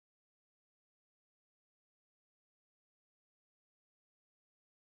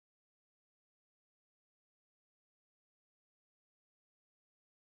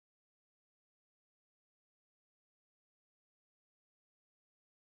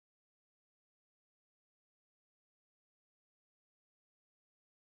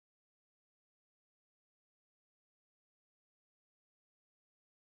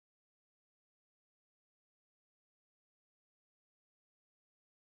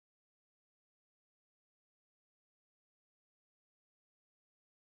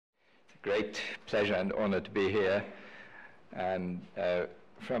great pleasure and honor to be here. And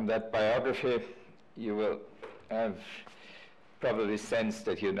from that biography, you will have probably sensed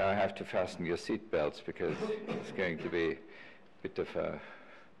that you now have to fasten your seatbelts, because it's going to be a bit of a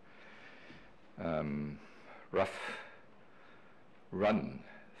rough run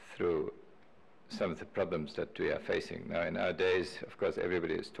through some of the problems that we are facing. Now, in our days, of course,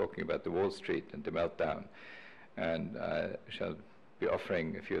 everybody is talking about the Wall Street and the meltdown, and I shall be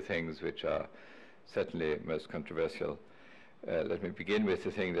offering a few things which are certainly most controversial. Let me begin with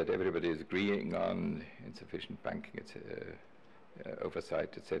the thing that everybody is agreeing on: insufficient banking,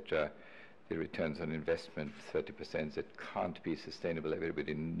 oversight, etc. The returns on investment, 30%, it can't be sustainable.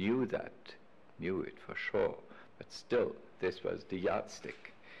 Everybody knew that, knew it for sure, but still, this was the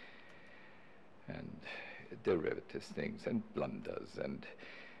yardstick. And derivatives things, and blunders, and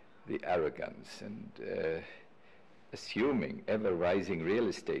the arrogance, and assuming ever-rising real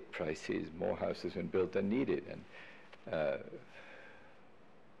estate prices, more houses when built than needed, and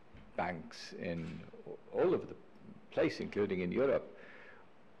banks in all over the place, including in Europe,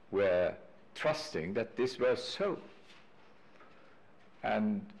 were trusting that this was so.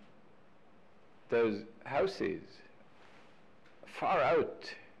 And those houses, far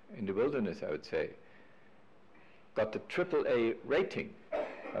out in the wilderness, I would say, got the AAA rating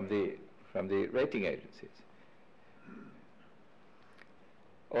from the rating agencies.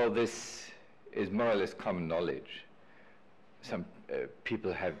 All this is more or less common knowledge. Some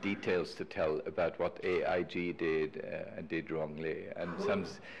people have details to tell about what AIG did and did wrongly, and some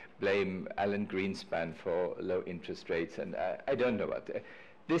blame Alan Greenspan for low interest rates, and I don't know what.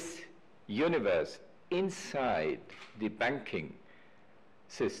 This universe inside the banking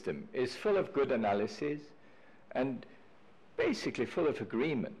system is full of good analysis and basically full of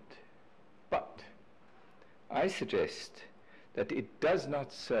agreement. But I suggest that it does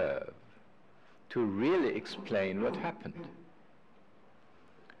not serve to really explain what happened.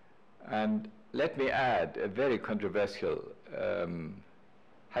 And let me add a very controversial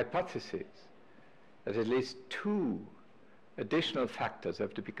hypothesis that at least two additional factors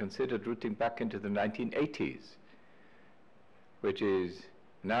have to be considered rooting back into the 1980s, which is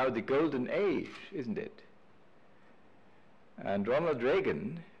now the golden age, isn't it? And Ronald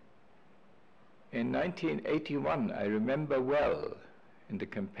Reagan, in 1981, I remember well, in the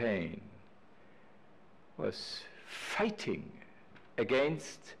campaign, was fighting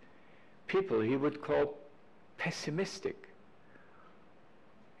against people he would call pessimistic,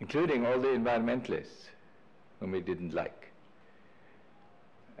 including all the environmentalists whom he didn't like,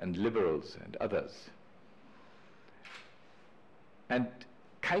 and liberals and others, and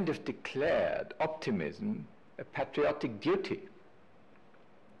kind of declared optimism a patriotic duty,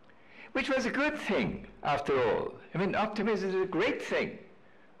 which was a good thing after all. I mean, optimism is a great thing.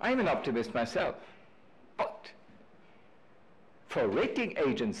 I'm an optimist myself. But for rating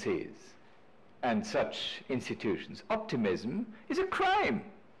agencies and such institutions, optimism is a crime.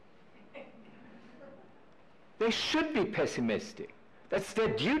 They should be pessimistic. That's their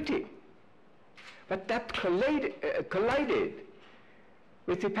duty. But that collided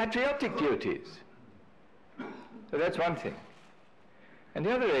with the patriotic duties. So that's one thing. And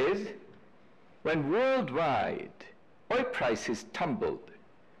the other is, when worldwide oil prices tumbled,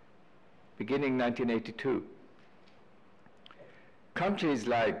 beginning 1982, countries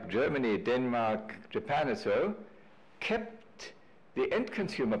like Germany, Denmark, Japan and so kept the end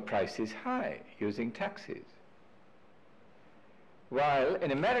consumer prices high using taxes. While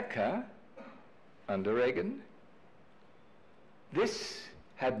in America, under Reagan, this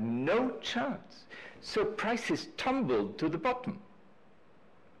had no chance. So prices tumbled to the bottom,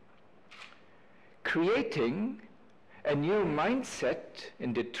 creating a new mindset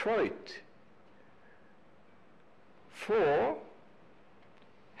in Detroit for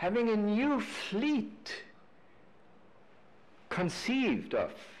having a new fleet conceived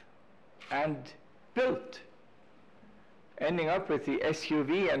of and built, ending up with the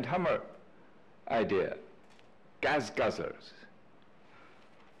SUV and Hummer idea, gas guzzlers,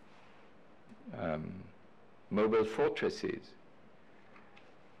 mobile fortresses,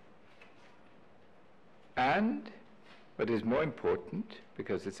 and what is more important,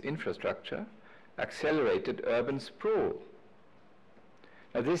 because it's infrastructure, accelerated urban sprawl.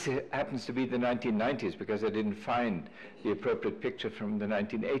 Now this happens to be the 1990s, because I didn't find the appropriate picture from the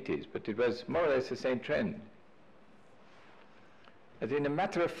 1980s, but it was more or less the same trend. That in a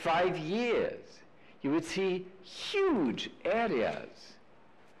matter of 5 years, you would see huge areas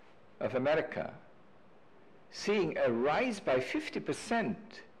of America seeing a rise by 50%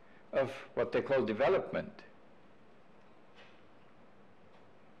 of what they call development.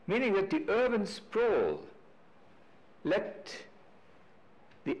 meaning that the urban sprawl let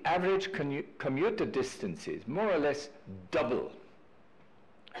the average commuter distances more or less double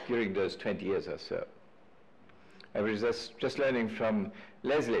during those 20 years or so. I was just learning from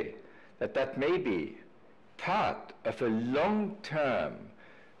Leslie that may be part of a long-term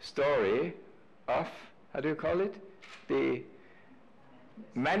story of, how do you call it? The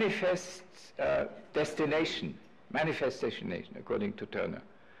manifest destination, according to Turner,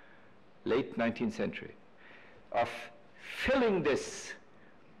 late 19th century, of filling this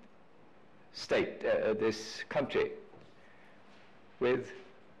state, this country, with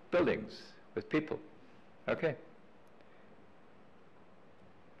buildings, with people. Okay?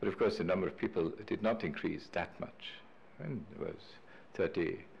 But of course the number of people did not increase that much. And there was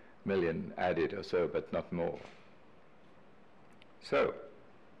 30 million added or so, but not more. So,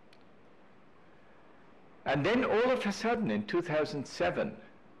 and then all of a sudden in 2007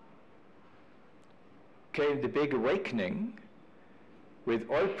 came the big awakening with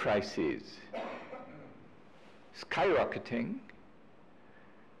oil prices skyrocketing.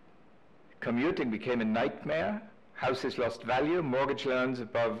 Commuting became a nightmare. Houses lost value, mortgage loans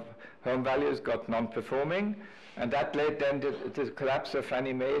above home values got non-performing, and that led then to the collapse of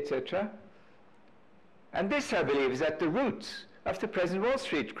Fannie Mae, etc. And this, I believe, is at the roots of the present Wall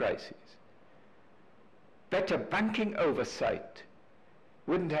Street crisis. Better banking oversight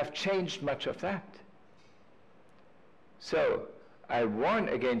wouldn't have changed much of that. So I warn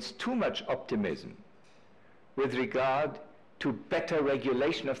against too much optimism with regard to better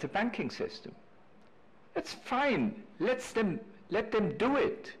regulation of the banking system. That's fine. Let them do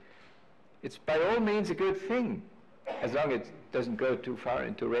it. It's by all means a good thing, as long as it doesn't go too far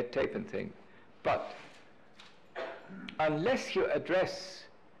into red tape and things. But unless you address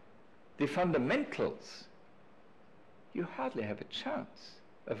the fundamentals, you hardly have a chance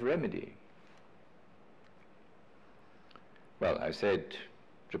of remedying. Well, I said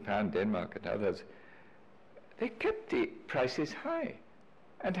Japan, Denmark, and others, they kept the prices high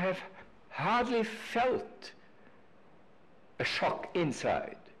and have hardly felt a shock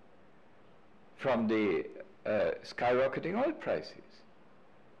inside from the skyrocketing oil prices.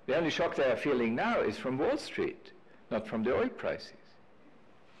 The only shock they are feeling now is from Wall Street, not from the oil prices.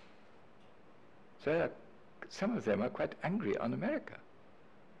 So some of them are quite angry on America.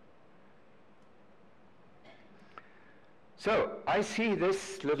 So I see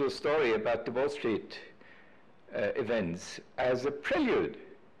this little story about the Wall Street events as a prelude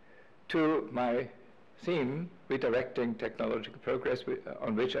to my theme, redirecting technological progress,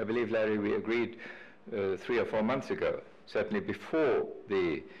 on which I believe, Larry, we agreed 3 or 4 months ago, certainly before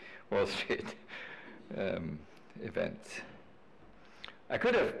the Wall Street events. I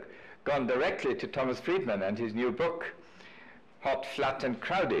could have gone directly to Thomas Friedman and his new book, Hot, Flat and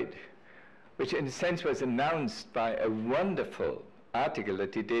Crowded, which in a sense was announced by a wonderful article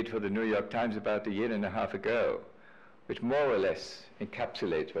that he did for the New York Times about 1.5 years ago, which more or less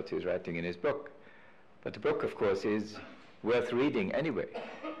encapsulates what he's writing in his book. But the book, of course, is worth reading anyway.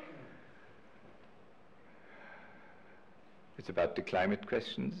 It's about the climate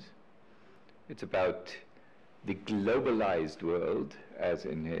questions. It's about the globalized world, as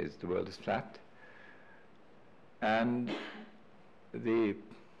in his The World is Flat, and the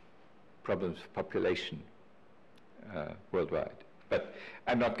problems of population worldwide. But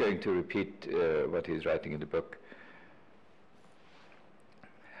I'm not going to repeat what he's writing in the book.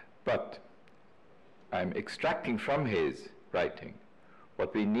 But I'm extracting from his writing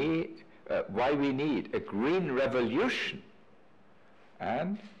what we need, why we need a green revolution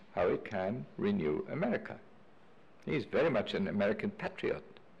and how it can renew America. He's very much an American patriot,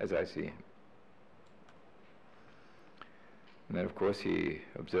 as I see him. And then, of course, he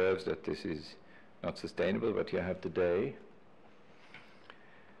observes that this is not sustainable, what you have today.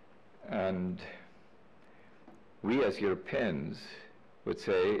 And we as Europeans would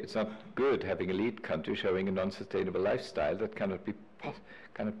say it's not good having a lead country showing a non-sustainable lifestyle that cannot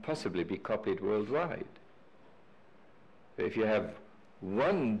possibly be copied worldwide. If you have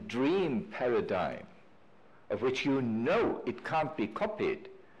one dream paradigm of which you know it can't be copied,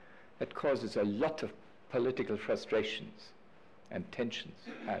 that causes a lot of political frustrations and tensions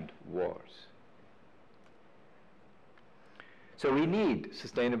and wars. So we need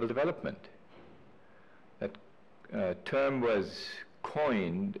sustainable development. That term was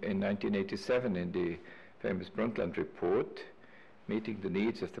coined in 1987 in the famous Brundtland report, meeting the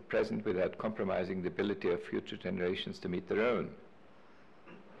needs of the present without compromising the ability of future generations to meet their own.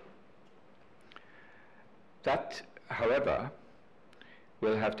 That, however,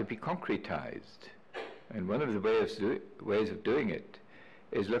 will have to be concretized. And one of the ways of doing it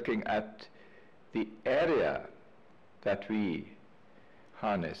is looking at the area that we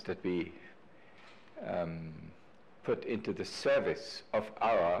harness, that we put into the service of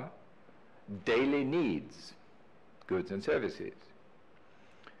our daily needs, goods and services.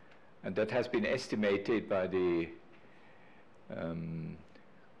 And that has been estimated by the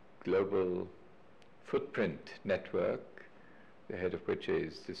Global Footprint Network, the head of which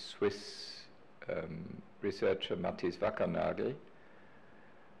is the Swiss researcher Weizsäcker.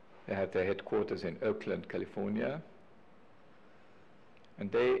 They have their headquarters in Oakland, California,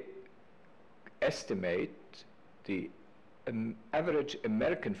 and they estimate the average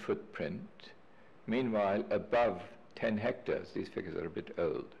American footprint, meanwhile above 10 hectares. These figures are a bit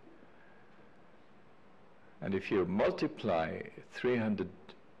old. And if you multiply 300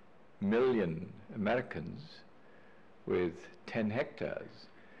 million Americans with 10 hectares,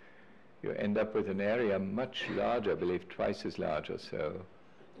 you end up with an area much larger, I believe twice as large or so,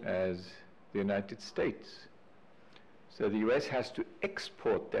 as the United States. So the US has to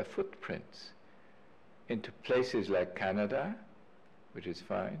export their footprints into places like Canada, which is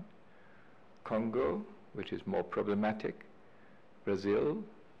fine, Congo, which is more problematic, Brazil,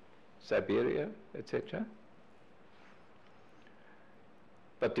 Siberia, etc.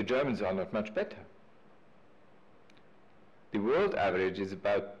 But the Germans are not much better. The world average is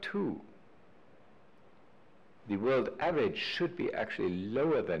about 2. The world average should be actually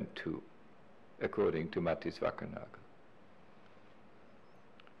lower than 2, according to Weizsäcker.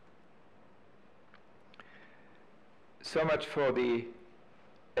 So much for the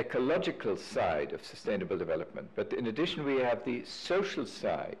ecological side of sustainable development. But in addition, we have the social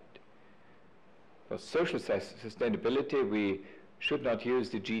side. For social sustainability, we should not use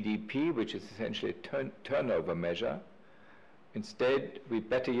the GDP, which is essentially a turnover measure. Instead, we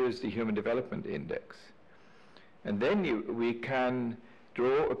better use the Human Development Index. And then we can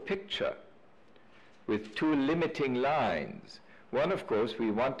draw a picture with 2 limiting lines. One, of course,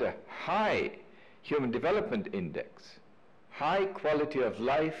 we want a high Human Development Index, high quality of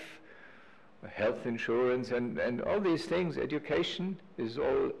life, health insurance, and all these things. Education is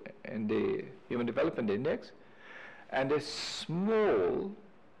all in the Human Development Index, and a small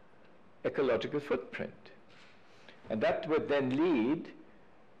ecological footprint. And that would then lead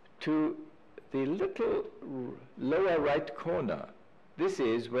to the little lower right corner. This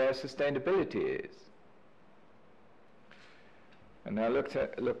is where sustainability is. And now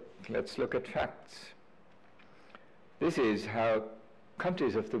let's look at facts. This is how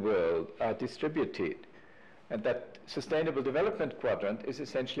countries of the world are distributed, and that sustainable development quadrant is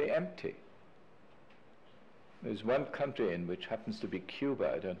essentially empty. There's one country in which happens to be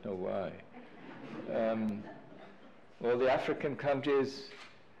Cuba, I don't know why. All the African countries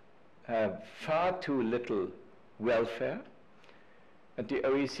have far too little welfare, and the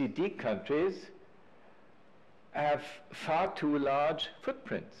OECD countries have far too large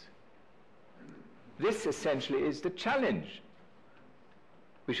footprints. This essentially is the challenge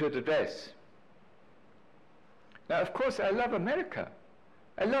we should address. Now, of course, I love America.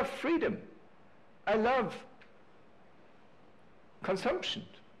 I love freedom. I love consumption,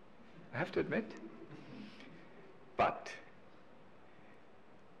 I have to admit. But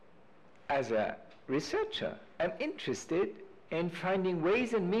as a researcher, I'm interested in finding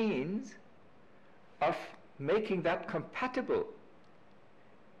ways and means of making that compatible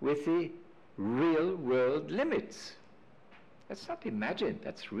with the real world limits. That's not imagined,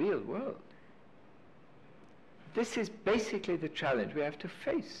 that's real world. This is basically the challenge we have to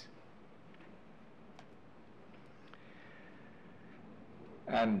face.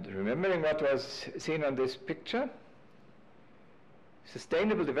 And remembering what was seen on this picture,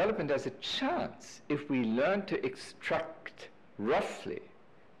 sustainable development has a chance if we learn to extract roughly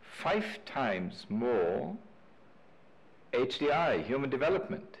 5 times more HDI, human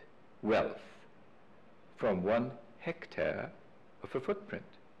development, wealth from 1 hectare of a footprint,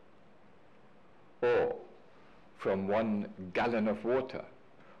 or from 1 gallon of water,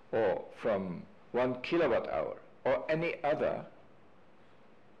 or from 1 kilowatt hour, or any other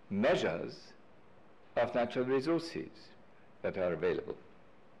measures of natural resources that are available.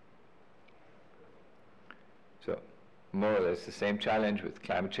 So, more or less the same challenge with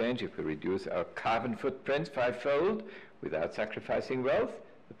climate change. If we reduce our carbon footprint 5-fold without sacrificing wealth,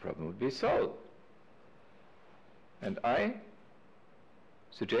 the problem would be solved. And I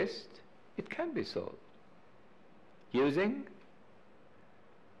suggest it can be solved using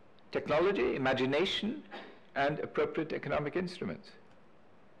technology, imagination, and appropriate economic instruments.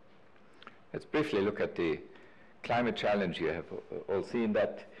 Let's briefly look at the climate challenge. You have all seen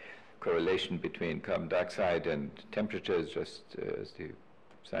that correlation between carbon dioxide and temperatures, just as the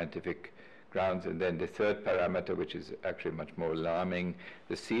scientific grounds. And then the third parameter, which is actually much more alarming,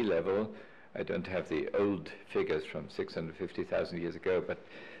 the sea level. I don't have the old figures from 650,000 years ago, but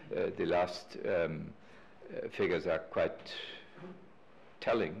the last figures are quite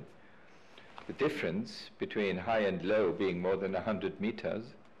telling. The difference between high and low being more than 100 meters,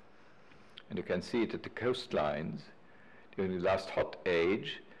 and you can see it at the coastlines. During the last hot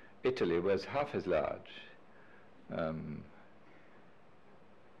age, Italy was half as large.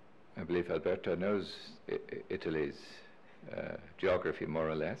 I believe Alberto knows Italy's geography more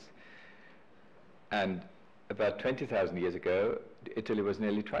or less. And about 20,000 years ago, Italy was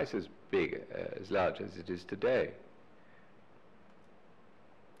nearly twice as big, as large as it is today.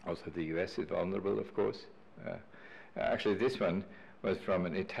 Also, the US is vulnerable, of course. Actually, this one was from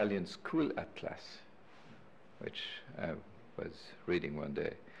an Italian school atlas, which I was reading one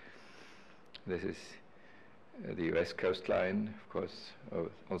day. This is the US coastline, of course,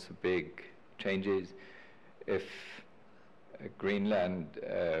 also big changes. If Greenland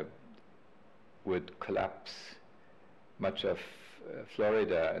would collapse, much of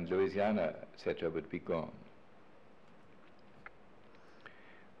Florida and Louisiana, etc., would be gone.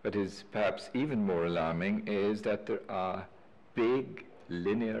 What is perhaps even more alarming is that there are big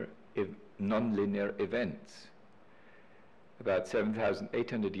non-linear events. About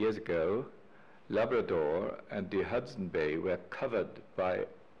 7,800 years ago, Labrador and the Hudson Bay were covered by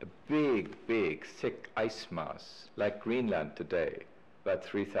a big, big, thick ice mass, like Greenland today, about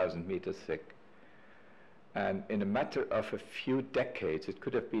 3,000 meters thick. And in a matter of a few decades, it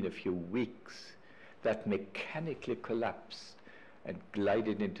could have been a few weeks, that mechanically collapsed and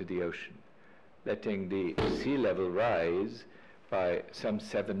glided into the ocean, letting the sea level rise by some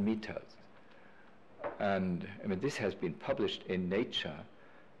 7 meters. And I mean, this has been published in Nature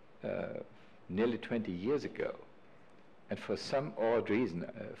nearly 20 years ago, and for some odd reason,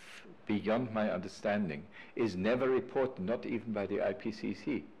 beyond my understanding, is never reported, not even by the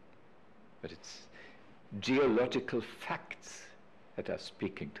IPCC. But it's geological facts that are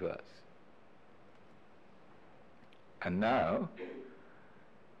speaking to us. And now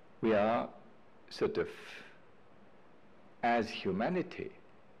we are sort of, as humanity,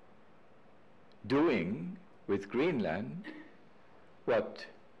 doing with Greenland what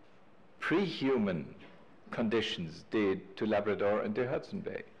pre-human conditions did to Labrador and the Hudson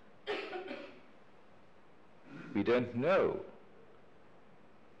Bay. We don't know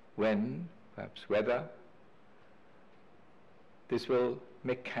when, perhaps whether, this will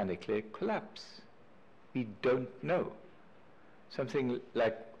mechanically collapse. We don't know. Something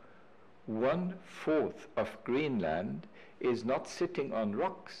like 1/4 of Greenland is not sitting on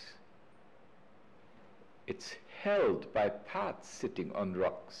rocks. It's held by parts sitting on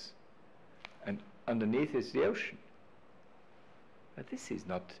rocks, and underneath is the ocean. But this is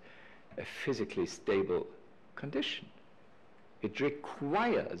not a physically stable condition. It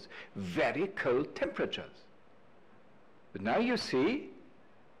requires very cold temperatures. But now you see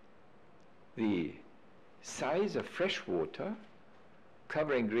the size of fresh water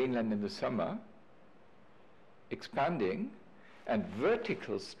covering Greenland in the summer expanding, and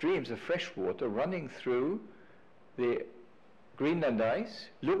vertical streams of fresh water running through the Greenland ice,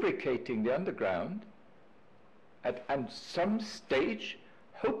 lubricating the underground. At some stage,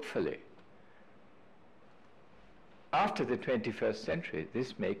 hopefully, after the 21st century,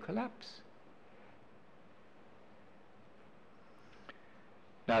 this may collapse.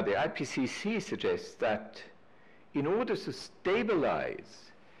 Now, the IPCC suggests that in order to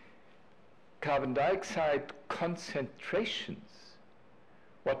stabilize carbon dioxide concentrations,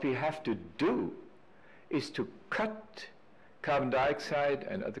 what we have to do is to cut carbon dioxide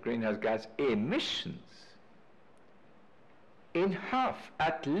and other greenhouse gas emissions in half,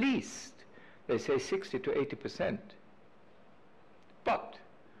 at least. They say 60 to 80%. But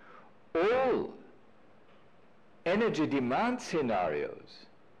all energy demand scenarios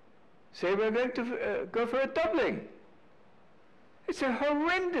say we're going to go for a doubling. It's a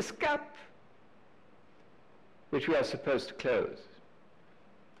horrendous gap which we are supposed to close.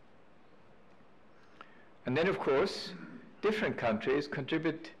 And then, of course, different countries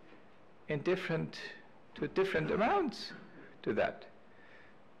contribute in different amounts to that.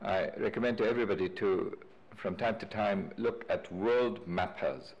 I recommend to everybody to, from time to time, look at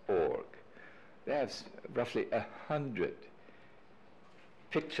worldmappers.org. They have roughly 100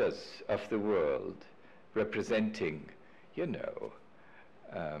 pictures of the world representing, you know,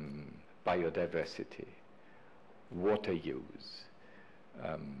 biodiversity, water use,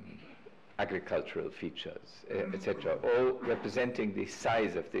 agricultural features, etc., all representing the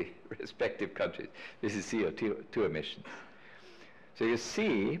size of the respective countries. This is CO2 emissions. So you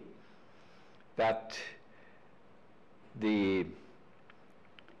see that the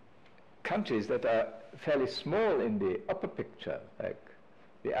countries that are fairly small in the upper picture, like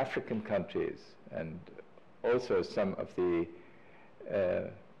the African countries and also some of the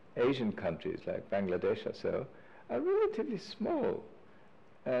Asian countries like Bangladesh or so, are relatively small.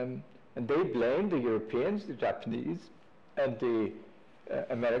 And they blame the Europeans, the Japanese, and the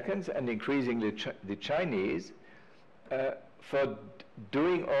Americans, and increasingly the Chinese, for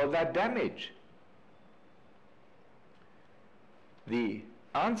doing all that damage. The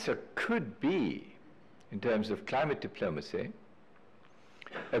answer could be, in terms of climate diplomacy,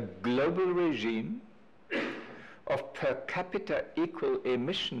 a global regime of per capita equal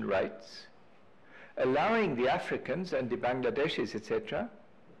emission rights, allowing the Africans and the Bangladeshis, etc.,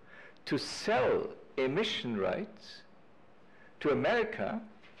 to sell emission rights to America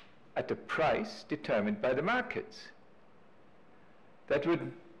at a price determined by the markets. That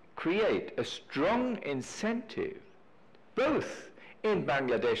would create a strong incentive, both in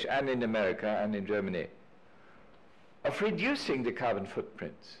Bangladesh and in America and in Germany, of reducing the carbon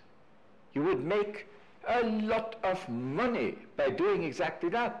footprints. You would make a lot of money by doing exactly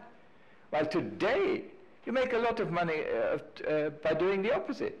that. While today, you make a lot of money by doing the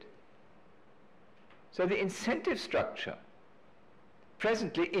opposite. So the incentive structure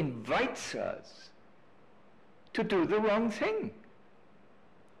presently invites us to do the wrong thing.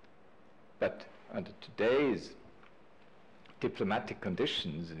 But under today's diplomatic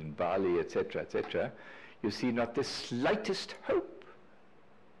conditions in Bali, etc., you see not the slightest hope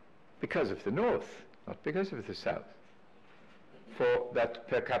because of the North, not because of the South, for that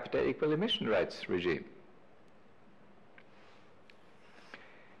per capita equal emission rights regime.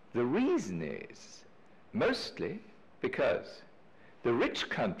 The reason is mostly because the rich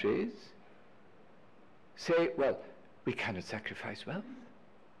countries say, well, we cannot sacrifice wealth.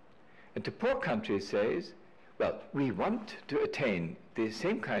 And the poor countries says, well, we want to attain the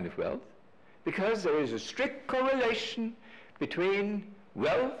same kind of wealth because there is a strict correlation between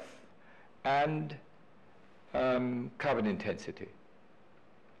wealth and carbon intensity.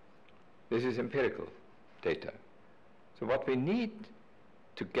 This is empirical data. So what we need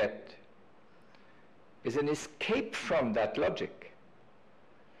to get is an escape from that logic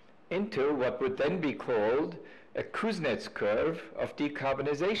into what would then be called a Kuznets curve of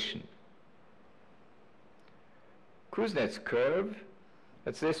decarbonization. Kuznets curve,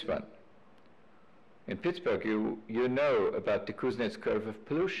 that's this one. In Pittsburgh, you know about the Kuznets curve of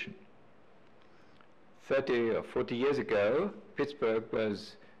pollution. 30 or 40 years ago, Pittsburgh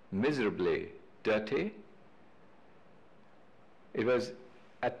was miserably dirty. It was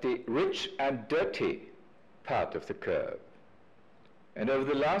at the rich and dirty part of the curve. And over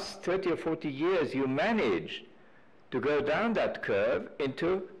the last 30 or 40 years, you managed to go down that curve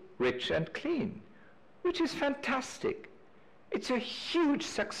into rich and clean, which is fantastic. It's a huge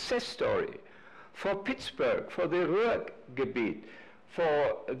success story for Pittsburgh, for the Ruhrgebiet,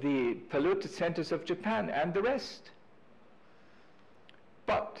 for the polluted centers of Japan and the rest.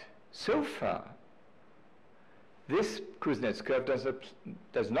 But so far, this Kuznets curve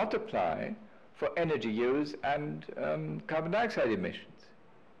does not apply for energy use and carbon dioxide emissions.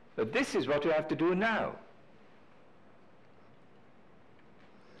 But this is what you have to do now.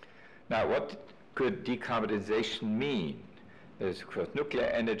 Now, what could decarbonization mean? There's, of course, nuclear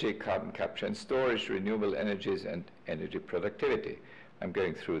energy, carbon capture and storage, renewable energies, and energy productivity. I'm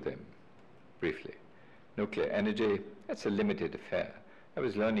going through them briefly. Nuclear energy, that's a limited affair. I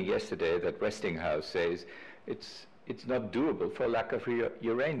was learning yesterday that Westinghouse says it's not doable for lack of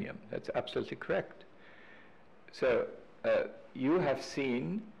uranium. That's absolutely correct. So you have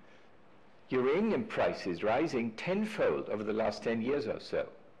seen uranium prices rising tenfold over the last 10 years or so,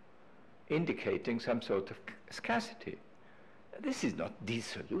 indicating some sort of scarcity. This is not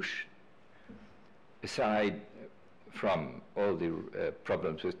dissolution. Aside from all the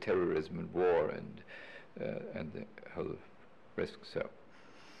problems with terrorism and war and the whole risk. So,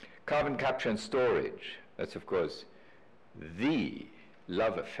 carbon capture and storage, that's of course the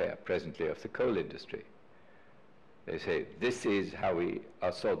love affair presently of the coal industry. They say, this is how we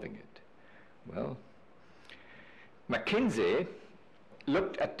are solving it. Well, McKinsey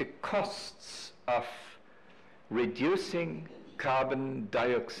looked at the costs of reducing carbon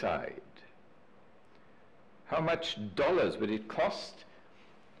dioxide. How much dollars would it cost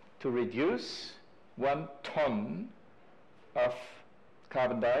to reduce 1 ton of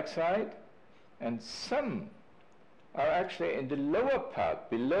carbon dioxide? And some are actually in the lower part,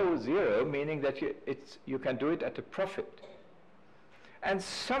 below zero, meaning that you can do it at a profit. And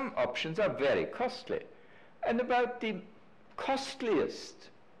some options are very costly. And about the costliest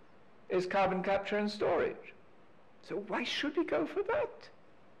is carbon capture and storage. So why should we go for that?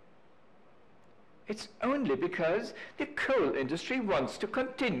 It's only because the coal industry wants to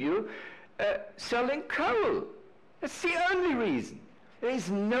continue selling coal. That's the only reason. There is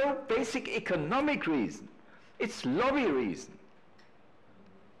no basic economic reason. It's lobby reason.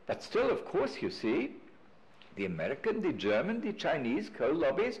 But still, of course, you see, the American, the German, the Chinese coal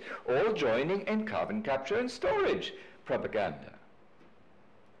lobbies all joining in carbon capture and storage propaganda.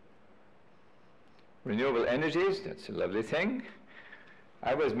 Renewable energies, that's a lovely thing.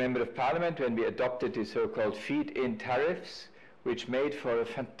 I was member of parliament when we adopted the so-called feed-in tariffs, which made for a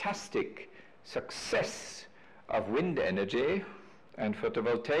fantastic success of wind energy and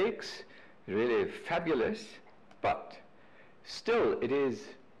photovoltaics, really fabulous, but still it is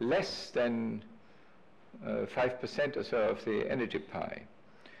less than 5% or so of the energy pie.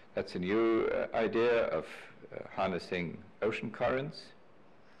 That's a new idea of harnessing ocean currents.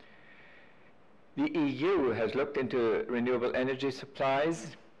 The EU has looked into renewable energy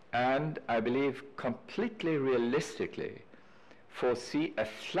supplies and, I believe, completely realistically foresee a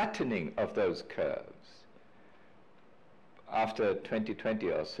flattening of those curves after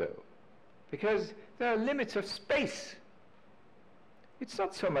 2020 or so, because there are limits of space. It's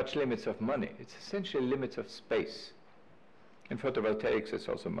not so much limits of money, it's essentially limits of space. In photovoltaics, it's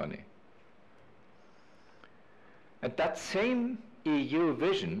also money. And that same EU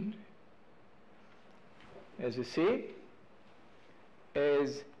vision, as you see,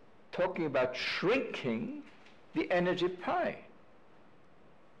 is talking about shrinking the energy pie,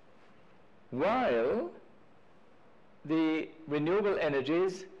 while the renewable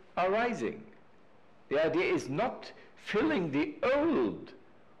energies are rising. The idea is not filling the old,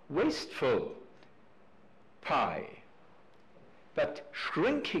 wasteful pie, but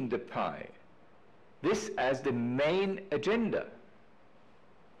shrinking the pie. This as the main agenda.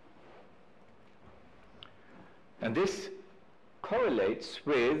 And this correlates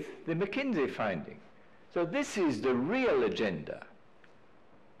with the McKinsey finding. So this is the real agenda.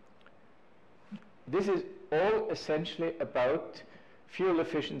 This is all essentially about fuel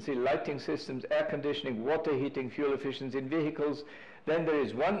efficiency, lighting systems, air conditioning, water heating, fuel efficiency in vehicles. Then there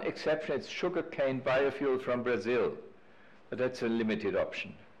is one exception, it's sugarcane biofuel from Brazil. But that's a limited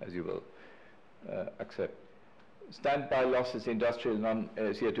option, as you will accept. Standby losses, industrial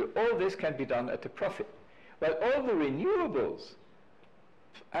non-CO2, all this can be done at a profit. Well, all the renewables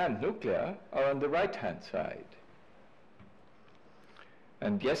and nuclear are on the right-hand side.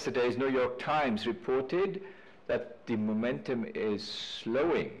 And yesterday's New York Times reported that the momentum is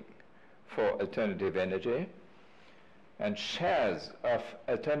slowing for alternative energy, and shares of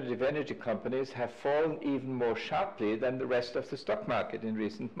alternative energy companies have fallen even more sharply than the rest of the stock market in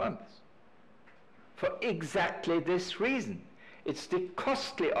recent months. For exactly this reason. It's the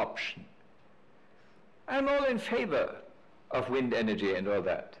costly option. I'm all in favor of wind energy and all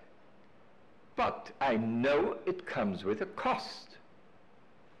that. But I know it comes with a cost.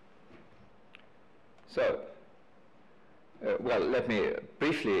 So, well, let me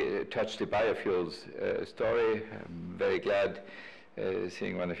briefly touch the biofuels story. I'm very glad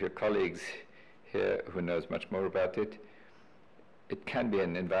seeing one of your colleagues here who knows much more about it. It can be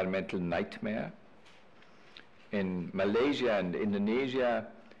an environmental nightmare. In Malaysia and Indonesia,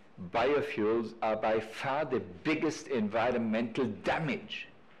 biofuels are by far the biggest environmental damage.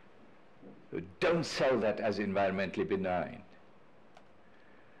 So don't sell that as environmentally benign.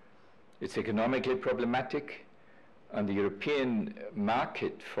 It's economically problematic. On the European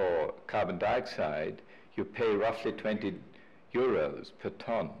market for carbon dioxide, you pay roughly 20 euros per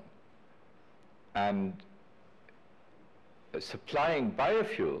ton. And supplying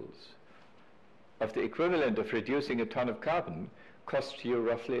biofuels of the equivalent of reducing a ton of carbon costs you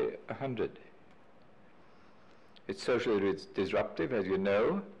roughly 100. It's socially disruptive, as you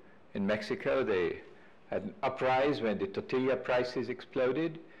know. In Mexico, they had an uprise when the tortilla prices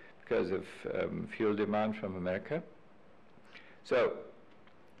exploded because of fuel demand from America. So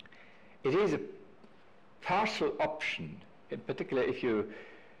it is a partial option, in particular if you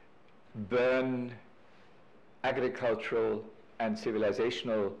burn agricultural and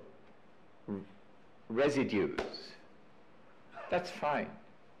civilizational residues. That's fine,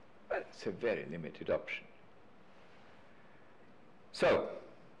 but it's a very limited option. So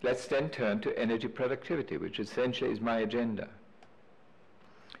let's then turn to energy productivity, which essentially is my agenda.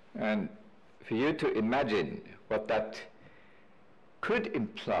 And for you to imagine what that could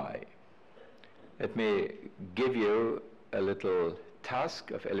imply, let me give you a little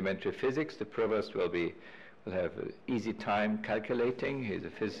task of elementary physics. The provost will have an easy time calculating. He's a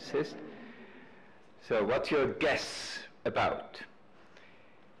physicist. So what's your guess about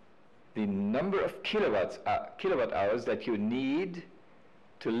the number of kilowatt hours that you need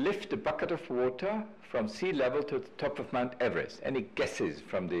to lift a bucket of water from sea level to the top of Mount Everest. Any guesses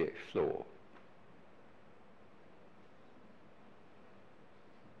from the floor?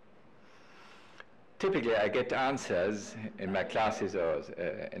 Typically, I get answers in my classes or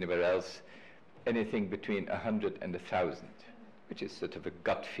anywhere else, anything between 100 and 1,000, which is sort of a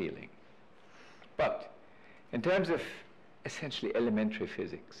gut feeling. But in terms of essentially elementary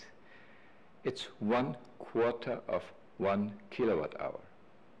physics, it's 1/4 of 1 kilowatt hour.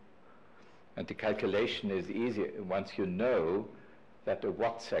 And the calculation is easy once you know that a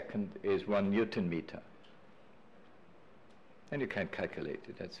watt second is 1 Newton meter. And you can calculate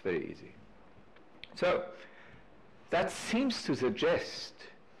it, that's very easy. So that seems to suggest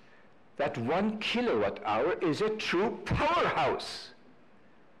that 1 kilowatt hour is a true powerhouse.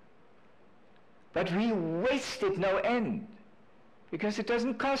 But we waste it no end because it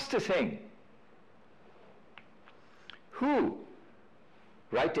doesn't cost a thing. Who,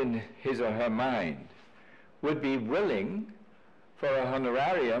 right in his or her mind, would be willing for a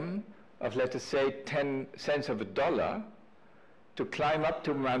honorarium of, let us say, 10 cents of a dollar to climb up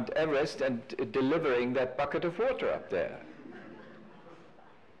to Mount Everest and delivering that bucket of water up there?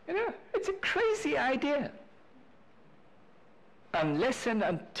 You know, it's a crazy idea. Unless and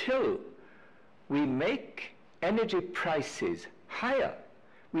until we make energy prices higher,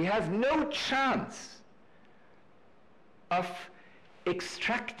 we have no chance of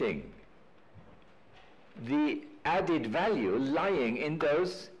extracting the added value lying in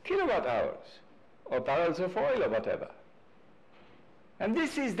those kilowatt hours or barrels of oil or whatever. And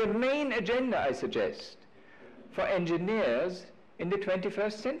this is the main agenda, I suggest, for engineers in the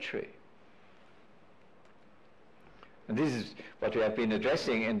 21st century. And this is what we have been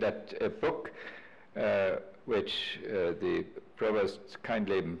addressing in that book, which the provost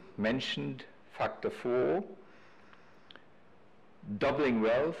kindly mentioned, Factor 4, Doubling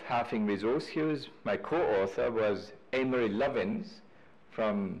Wealth, Halving Resource Use. My co-author was Amory Lovins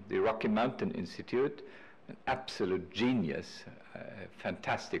from the Rocky Mountain Institute, an absolute genius, a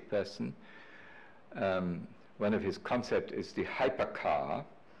fantastic person. One of his concepts is the hypercar,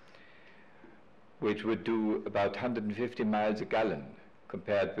 which would do about 150 miles a gallon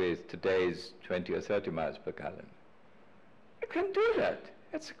compared with today's 20 or 30 miles per gallon. You can do that.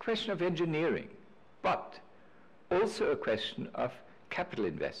 It's a question of engineering, but also a question of capital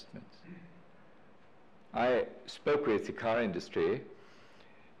investments. I spoke with the car industry,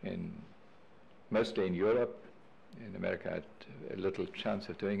 mostly in Europe. In America I had a little chance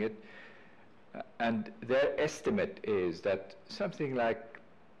of doing it. And their estimate is that something like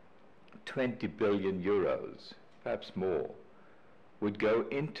 20 billion euros, perhaps more, would go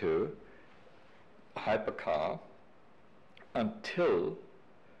into a hypercar until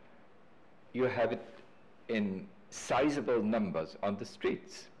you have it in sizable numbers on the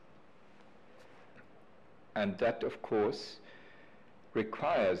streets. And that, of course,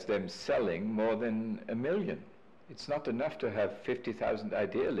 requires them selling more than 1 million. It's not enough to have 50,000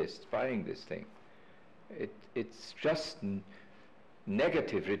 idealists buying this thing. It's just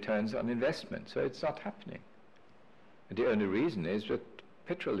negative returns on investment, so it's not happening. And the only reason is that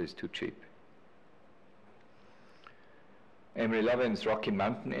petrol is too cheap. Amory Lovin's Rocky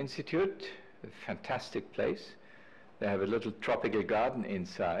Mountain Institute, a fantastic place. They have a little tropical garden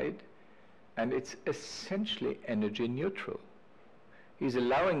inside, and it's essentially energy neutral. He's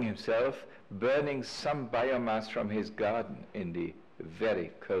allowing himself burning some biomass from his garden in the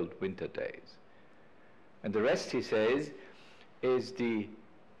very cold winter days. And the rest, he says, is the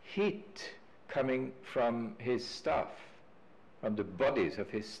heat coming from his staff, from the bodies of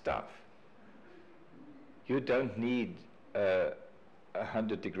his staff. You don't need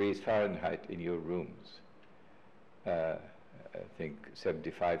 100 degrees Fahrenheit in your rooms. I think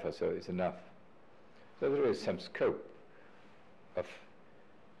 75 or so is enough. So there is some scope of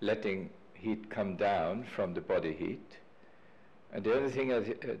letting heat come down from the body heat. And the only thing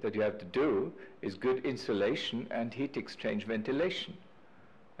that you have to do is good insulation and heat exchange ventilation.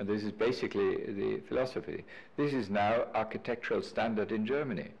 And this is basically the philosophy. This is now architectural standard in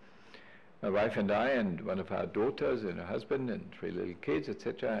Germany. My wife and I and one of our daughters and her husband and 3 little kids,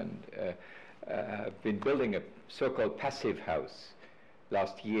 etc., and have been building a so-called passive house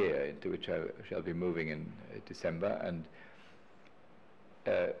last year, into which I shall be moving in December. And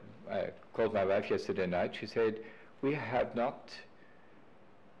I called my wife yesterday night. She said, we have not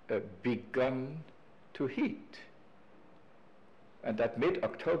begun to heat. And at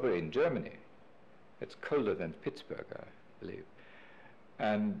mid-October in Germany, it's colder than Pittsburgh, I believe.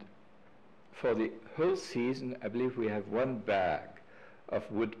 And for the whole season, I believe we have one bag of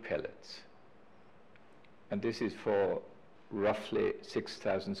wood pellets. And this is for roughly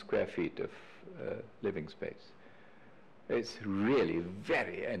 6,000 square feet of living space. It's really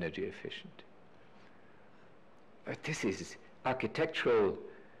very energy efficient. But this is architectural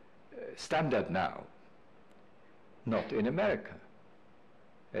standard now, not in America.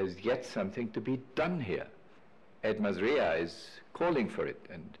 There's yet something to be done here. Ed Mazria is calling for it,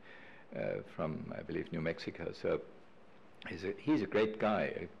 and from, I believe, New Mexico. So he's a great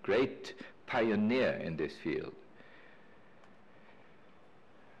guy, a great pioneer in this field.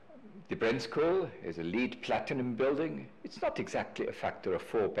 The Brent School is a LEED Platinum building. It's not exactly a factor of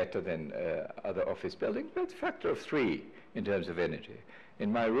 4 better than other office buildings, but it's a factor of 3 in terms of energy.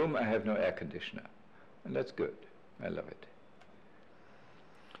 In my room, I have no air conditioner, and that's good. I love it.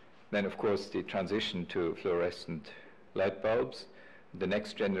 Then, of course, the transition to fluorescent light bulbs. The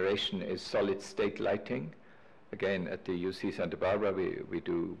next generation is solid-state lighting. Again, at the UC Santa Barbara, we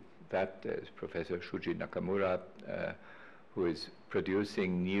do that. There's Professor Shuji Nakamura, who is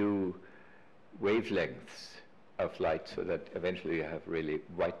producing new wavelengths of light so that eventually you have really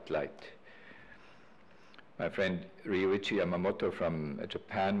white light. My friend Ryuichi Yamamoto from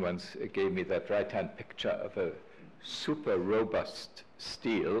Japan once gave me that right-hand picture of a super robust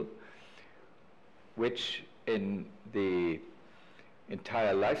steel, which in the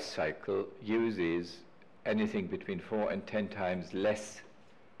entire life cycle uses anything between 4 and 10 times less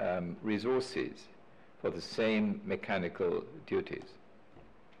resources for the same mechanical duties.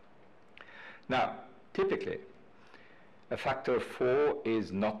 Now, typically, a factor of 4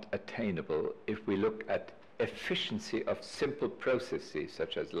 is not attainable if we look at efficiency of simple processes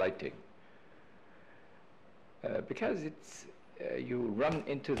such as lighting, because it's you run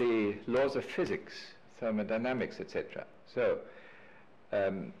into the laws of physics, thermodynamics, etc. So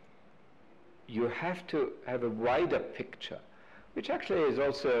you have to have a wider picture, which actually is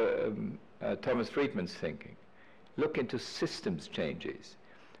also Thomas Friedman's thinking. Look into systems changes,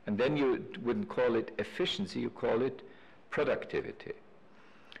 and then you wouldn't call it efficiency, you call it productivity.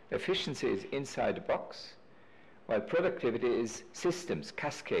 Efficiency is inside a box, while productivity is systems,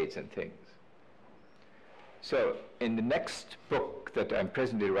 cascades and things. So in the next book that I'm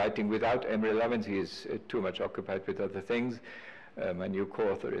presently writing, without Emery Lovins, he is too much occupied with other things. My new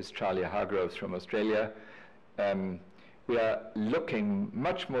co-author is Charlie Hargroves from Australia. We are looking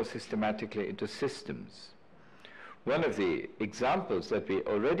much more systematically into systems. One of the examples that we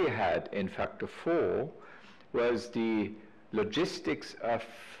already had in factor 4 was the logistics of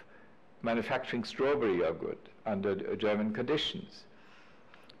manufacturing strawberry yogurt under German conditions,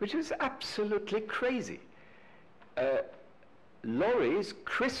 which is absolutely crazy. Lorries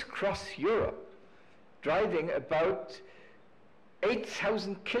crisscross Europe, driving about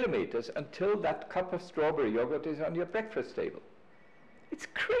 8,000 kilometers until that cup of strawberry yogurt is on your breakfast table. It's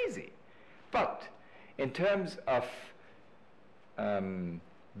crazy. But in terms of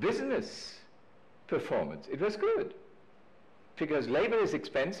business performance, it was good, because labor is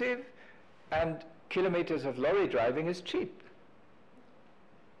expensive and kilometers of lorry driving is cheap.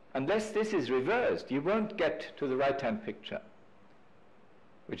 Unless this is reversed, you won't get to the right-hand picture,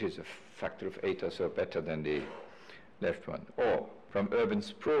 which is a factor of 8 or so better than the left one, or from urban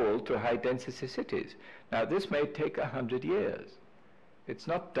sprawl to high-density cities. Now, this may take 100 years. It's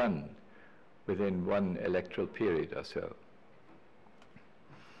not done within one electoral period or so.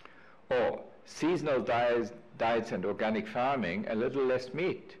 Or seasonal diets and organic farming, a little less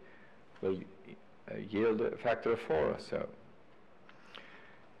meat will yield a factor of 4 or so.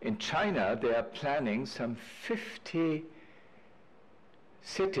 In China, they are planning some 50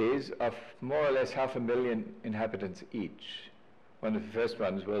 cities of more or less 500,000 inhabitants each. One of the first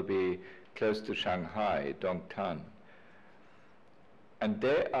ones will be close to Shanghai, Dongtan. And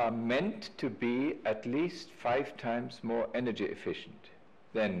they are meant to be at least 5 times more energy efficient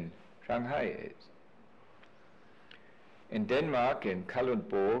than Shanghai is. In Denmark, in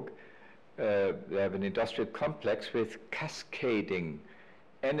Kalundborg, they have an industrial complex with cascading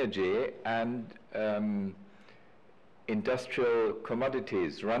energy and industrial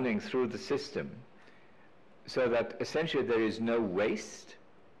commodities running through the system, so that essentially there is no waste,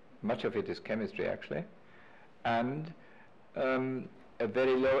 much of it is chemistry actually, and a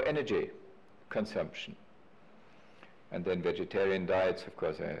very low energy consumption. And then vegetarian diets, of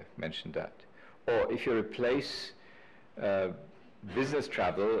course, I mentioned that. Or if you replace business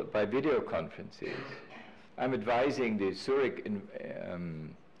travel by video conferences. I'm advising the Zurich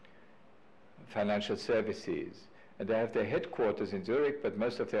financial services, and they have their headquarters in Zurich, but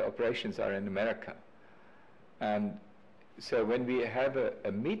most of their operations are in America. And so when we have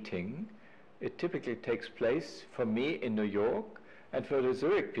a meeting, it typically takes place for me in New York and for the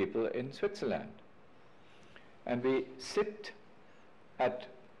Zurich people in Switzerland. And we sit at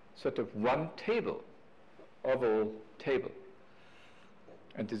sort of one table, oval table.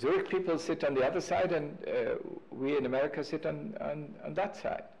 And the Zurich people sit on the other side, and we in America sit on that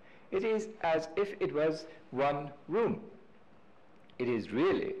side. It is as if it was one room. It is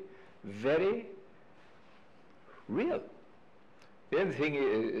really very real. The other thing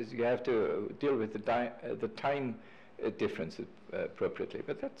is you have to deal with the time difference appropriately,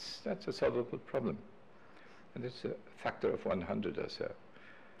 but that's a solvable problem. And it's a factor of 100 or so.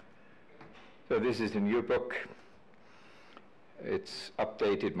 So this is a new book. It's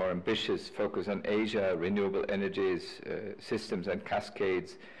updated, more ambitious, focus on Asia, renewable energies, systems and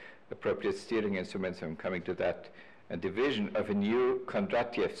cascades, appropriate steering instruments, I'm coming to that, and the vision of a new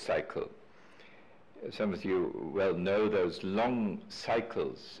Kondratiev cycle. Some of you well know those long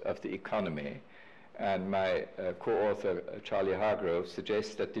cycles of the economy, and my co-author Charlie Hargrove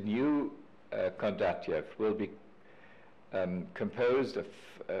suggests that the new Kondratiev will be composed of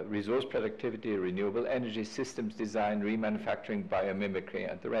resource productivity, renewable energy, systems design, remanufacturing,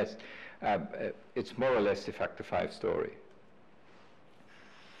 biomimicry, and the rest. It's more or less the Factor 5 story.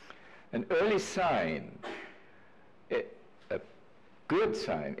 An early sign, a good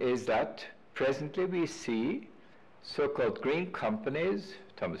sign, is that presently we see so-called green companies,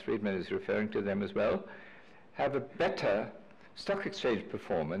 Thomas Friedman is referring to them as well, have a better stock exchange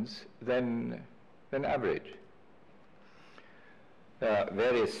performance than average. There are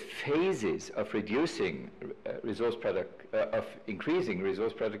various phases of reducing of increasing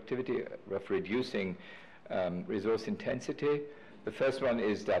resource productivity, of reducing resource intensity. The first one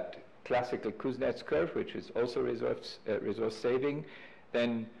is that classical Kuznets curve, which is also resource saving.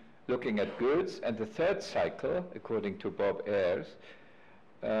 Then looking at goods, and the third cycle, according to Bob Ayers,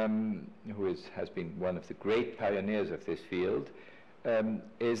 who has been one of the great pioneers of this field,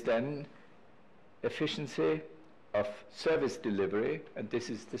 is then efficiency of service delivery, and this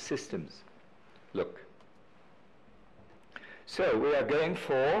is the systems look. So we are going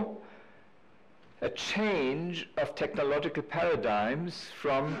for a change of technological paradigms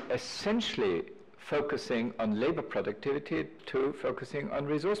from essentially focusing on labor productivity to focusing on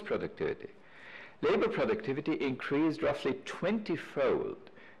resource productivity. Labor productivity increased roughly 20-fold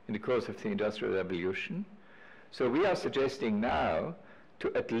in the course of the Industrial Revolution. So we are suggesting now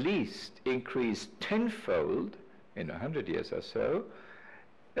to at least increase 10-fold in 100 years or so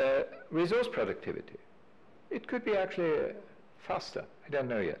resource productivity. It could be actually faster. I don't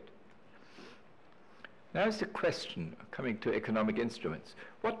know yet. Now is the question, coming to economic instruments.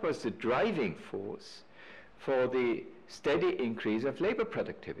 What was the driving force for the steady increase of labor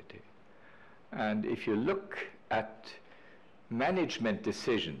productivity? And if you look at management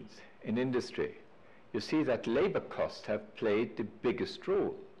decisions in industry, you see that labor costs have played the biggest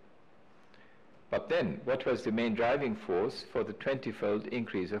role. But then, what was the main driving force for the 20-fold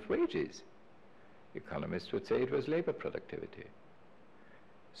increase of wages? Economists would say it was labor productivity.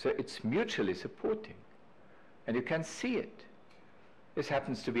 So it's mutually supporting. And you can see it. This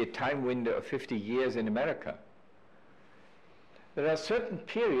happens to be a time window of 50 years in America. There are certain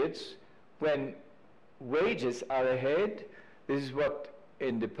periods when wages are ahead. This is what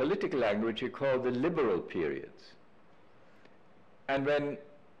in the political language you call the liberal periods. And when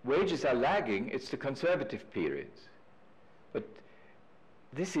wages are lagging, it's the conservative periods. But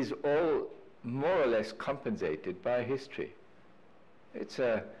this is all more or less compensated by history. It's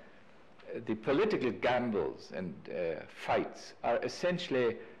the political gambles and fights are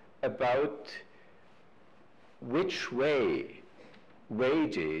essentially about which way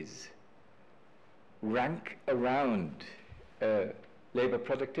wages rank around labor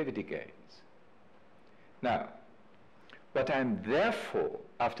productivity gains. Now, what I'm therefore,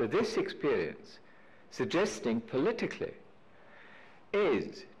 after this experience, suggesting politically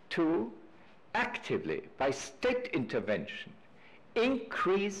is to actively, by state intervention,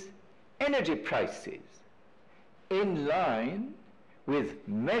 increase energy prices in line with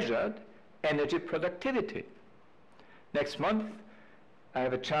measured energy productivity. Next month, I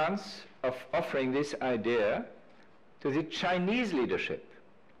have a chance of offering this idea to the Chinese leadership.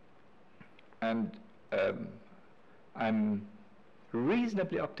 And I'm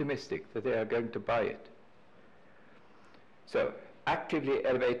reasonably optimistic that they are going to buy it. So, actively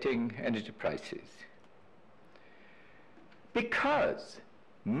elevating energy prices. Because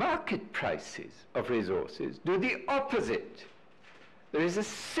market prices of resources do the opposite. There is a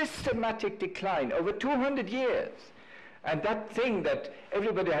systematic decline over 200 years. And that thing that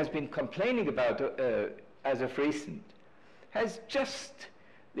everybody has been complaining about as of recent has just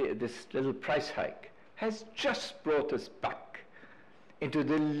this little price hike has just brought us back into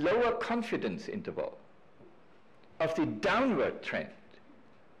the lower confidence interval of the downward trend,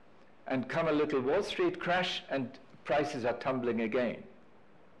 and come a little Wall Street crash and prices are tumbling again.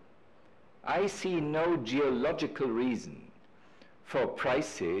 I see no geological reason for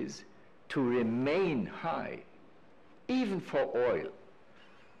prices to remain high, even for oil.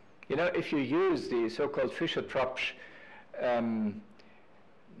 You know, if you use the so-called Fischer-Tropsch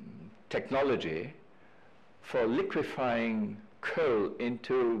technology for liquefying coal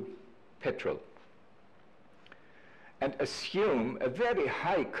into petrol, and assume a very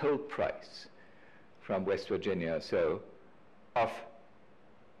high coal price from West Virginia, so of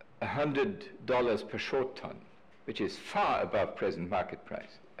 $100 per short ton, which is far above present market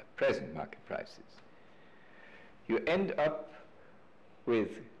prices, you end up with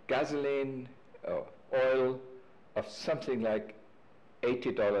gasoline or oil of something like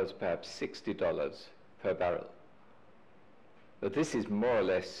 $80, perhaps $60 per barrel. But this is more or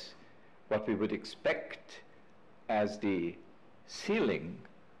less what we would expect as the ceiling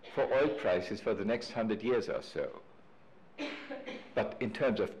for oil prices for the next 100 years or so. But in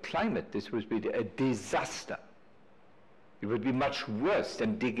terms of climate, this would be a disaster. It would be much worse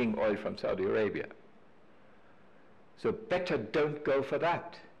than digging oil from Saudi Arabia. So better don't go for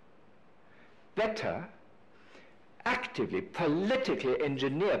that. Better actively, politically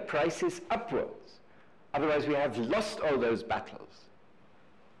engineer prices upwards. Otherwise we have lost all those battles.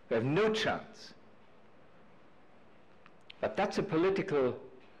 We have no chance. But that's a political,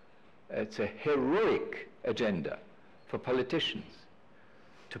 it's a heroic agenda for politicians,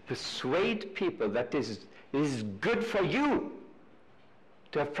 to persuade people that this is good for you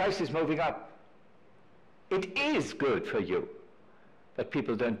to have prices moving up. It is good for you, but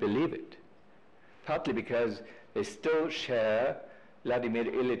people don't believe it, partly because they still share Vladimir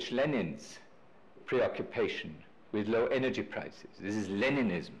Ilyich Lenin's preoccupation with low energy prices. This is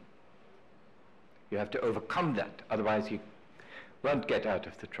Leninism. You have to overcome that, otherwise you won't get out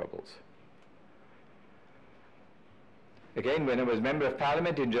of the troubles. Again, when I was Member of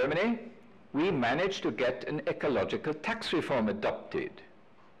Parliament in Germany, we managed to get an ecological tax reform adopted.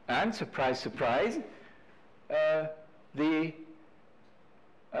 And, surprise, surprise, the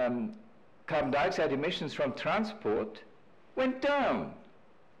carbon dioxide emissions from transport went down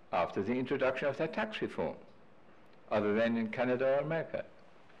after the introduction of that tax reform, other than in Canada or America.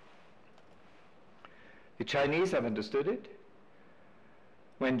 The Chinese have understood it.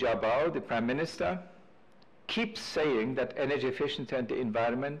 When Jiabao, the Prime Minister, keeps saying that energy efficiency and the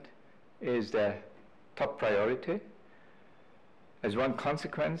environment is their top priority, as one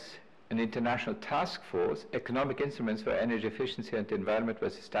consequence, an international task force, Economic Instruments for Energy Efficiency and the Environment,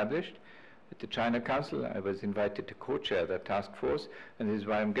 was established at the China Council. I was invited to co-chair that task force, and this is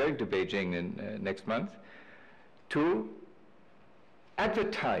why I'm going to Beijing next month, to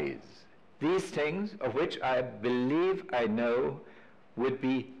advertise these things, of which I believe I know would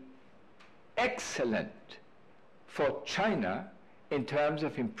be excellent for China in terms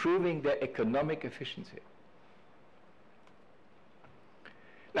of improving their economic efficiency.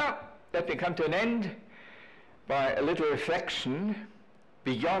 Now, let me come to an end by a little reflection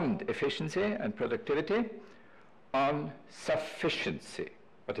beyond efficiency and productivity on sufficiency.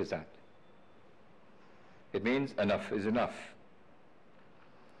 What is that? It means enough is enough.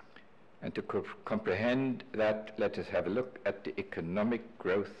 And to comprehend that, let us have a look at the economic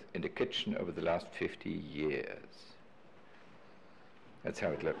growth in the kitchen over the last 50 years. That's how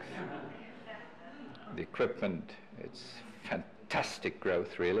it looks. The equipment, it's fantastic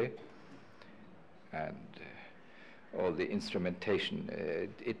growth, really. And all the instrumentation,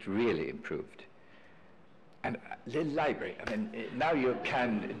 it really improved. And the library, I mean, now you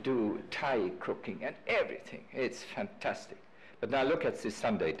can do Thai cooking and everything. It's fantastic. But now look at the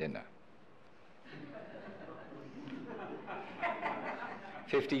Sunday dinner.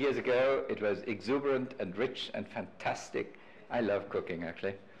 50 years ago, it was exuberant and rich and fantastic. I love cooking,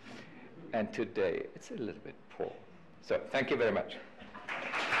 actually. And today, it's a little bit poor. So, thank you very much.